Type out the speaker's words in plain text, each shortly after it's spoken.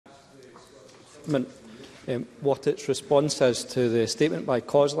Government what its response is to the statement by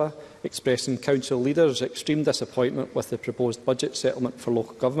COSLA expressing council leaders' extreme disappointment with the proposed budget settlement for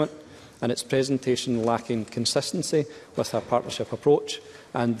local government and its presentation lacking consistency with a partnership approach,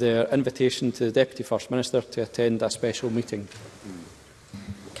 and their invitation to the Deputy First Minister to attend a special meeting.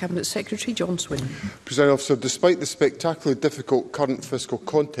 Cabinet Secretary John Swinney. Presiding Officer, despite the spectacularly difficult current fiscal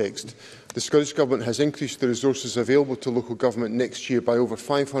context, the Scottish Government has increased the resources available to local government next year by over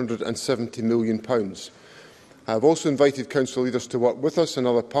 £570 million. I have also invited council leaders to work with us and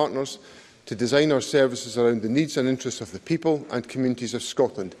other partners to design our services around the needs and interests of the people and communities of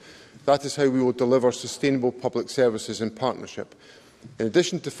Scotland. That is how we will deliver sustainable public services in partnership. In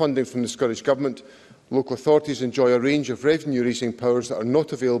addition to funding from the Scottish Government, local authorities enjoy a range of revenue-raising powers that are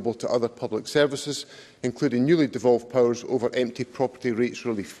not available to other public services, including newly devolved powers over empty property rates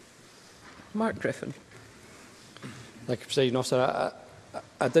relief. Mark Griffin. Thank you, Presiding Officer.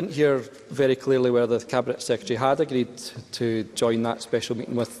 I didn't hear very clearly whether the Cabinet Secretary had agreed to join that special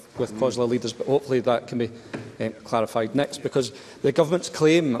meeting with COSLA leaders, but hopefully that can be clarified next, because the Government's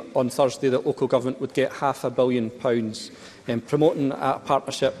claim on Thursday that local government would get £500 million promoting a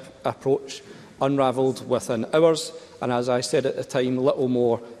partnership approach unravelled within hours, and as I said at the time, little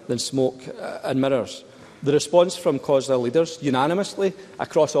more than smoke and mirrors. The response from COSLA leaders, unanimously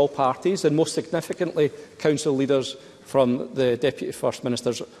across all parties, and most significantly council leaders from the Deputy First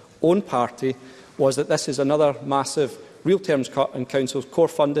Minister's own party, was that this is another massive real terms cut in council's core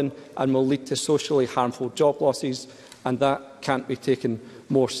funding and will lead to socially harmful job losses, and that can't be taken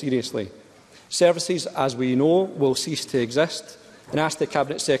more seriously. Services, as we know, will cease to exist, and asked the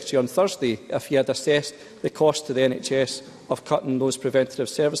Cabinet Secretary on Thursday if he had assessed the cost to the NHS of cutting those preventative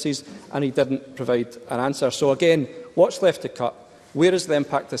services, and he didn't provide an answer. So again, what's left to cut? Where is the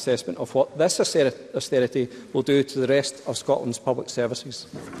impact assessment of what this austerity will do to the rest of Scotland's public services?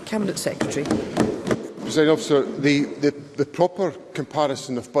 Cabinet Secretary. Presiding Officer, the proper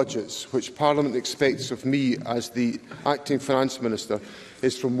comparison of budgets, which Parliament expects of me as the Acting Finance Minister,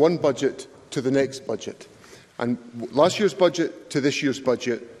 is from one budget to the next budget. And last year's budget to this year's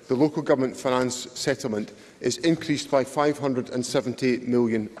budget, the local government finance settlement is increased by £570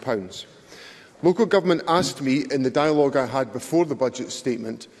 million. Local government asked me in the dialogue I had before the budget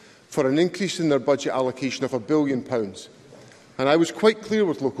statement for an increase in their budget allocation of £1 billion. And I was quite clear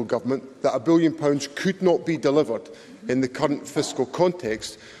with local government that £1 billion could not be delivered in the current fiscal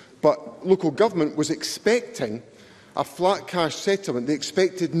context, but local government was expecting a flat cash settlement. They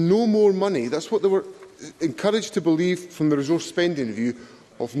expected no more money. That's what they were encouraged to believe from the resource spending review,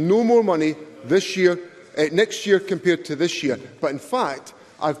 of no more money this year, next year compared to this year. But in fact,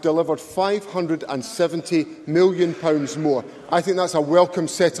 I've delivered £570 million more. I think that's a welcome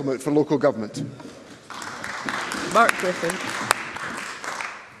settlement for local government. Mark Griffin.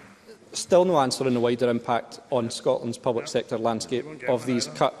 Still no answer on the wider impact on Scotland's public sector landscape of these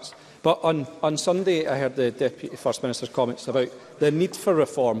cuts. But on Sunday, I heard the Deputy First Minister's comments about the need for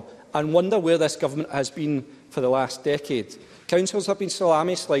reform and wonder where this government has been for the last decade. Councils have been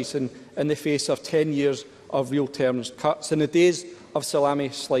salami slicing in the face of 10 years of real terms cuts, and the days of salami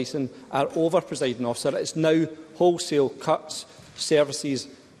slicing are over, Presiding Officer. It's now wholesale cuts, services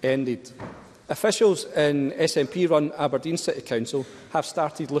ended. Officials in SNP-run Aberdeen City Council have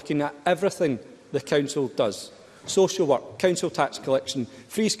started looking at everything the council does: social work, council tax collection,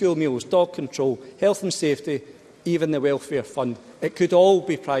 free school meals, dog control, health and safety, even the welfare fund. It could all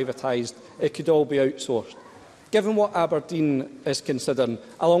be privatised, it could all be outsourced. Given what Aberdeen is considering,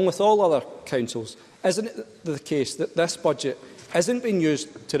 along with all other councils, isn't it the case that this budget isn't being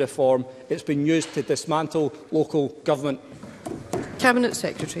used to reform, it's been used to dismantle local government? Cabinet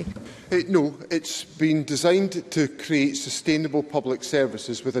Secretary. No, it's been designed to create sustainable public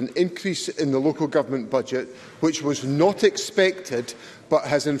services with an increase in the local government budget, which was not expected, but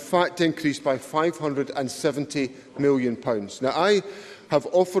has in fact increased by £570 million. Now, I have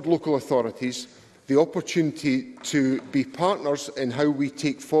offered local authorities the opportunity to be partners in how we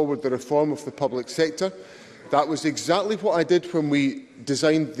take forward the reform of the public sector. That was exactly what I did when we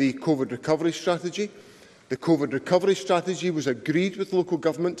designed the COVID recovery strategy. The COVID recovery strategy was agreed with local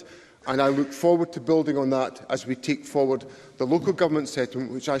government, and I look forward to building on that as we take forward the local government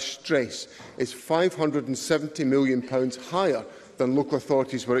settlement, which I stress is £570 million higher than local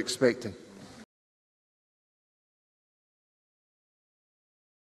authorities were expecting.